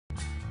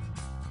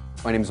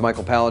My name is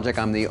Michael Palajic.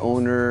 I'm the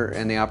owner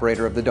and the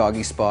operator of the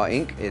Doggie Spa,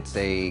 Inc. It's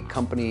a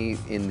company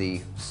in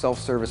the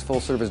self-service,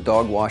 full-service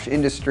dog wash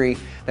industry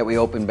that we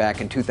opened back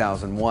in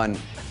 2001.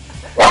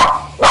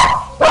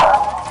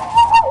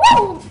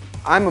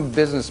 I'm a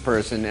business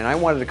person and I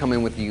wanted to come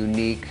in with a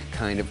unique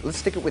kind of, let's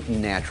stick it with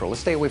natural,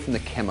 let's stay away from the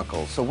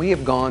chemicals. So we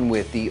have gone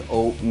with the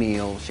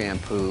oatmeal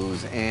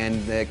shampoos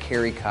and the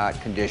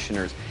Kerry-Cott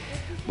conditioners.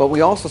 But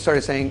we also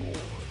started saying,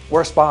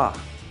 we're a spa.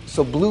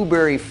 So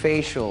blueberry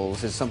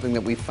facials is something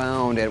that we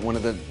found at one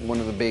of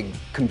the big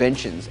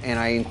conventions, and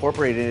I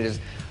incorporated it as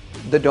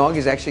the dog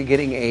is actually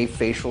getting a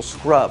facial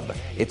scrub.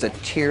 It's a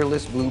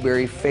tearless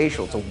blueberry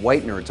facial. It's a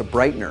whitener, it's a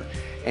brightener,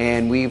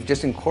 and we've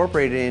just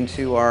incorporated it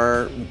into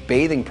our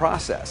bathing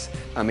process.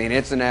 I mean,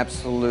 it's an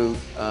absolute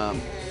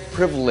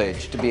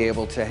privilege to be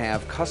able to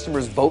have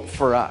customers vote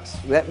for us.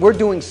 That we're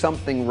doing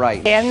something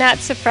right. I'm not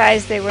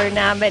surprised they were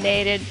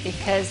nominated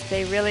because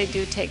they really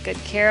do take good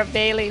care of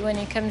Bailey when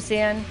he comes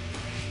in.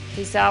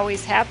 He's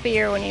always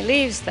happier when he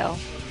leaves, though.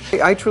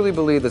 I truly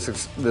believe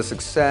the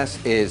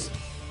success is,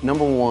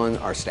 number one,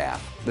 our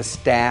staff. The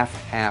staff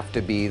have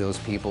to be those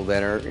people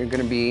that are going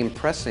to be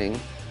impressing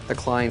the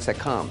clients that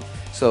come.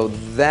 So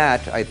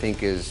that, I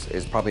think,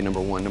 is probably number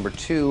one. Number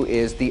two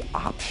is the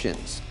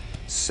options.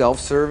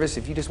 Self-service,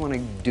 if you just want to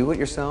do it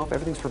yourself,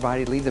 everything's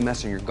provided, leave the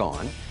mess and you're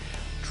gone.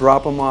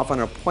 Drop them off on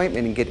an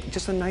appointment and get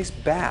just a nice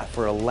bath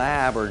for a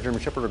Lab or a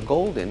German Shepherd or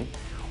Golden.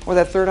 Or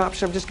that third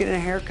option of just getting a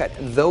haircut.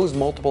 Those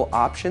multiple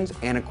options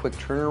and a quick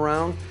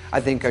turnaround,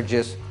 I think, are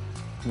just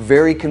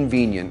very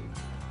convenient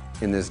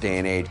in this day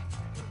and age.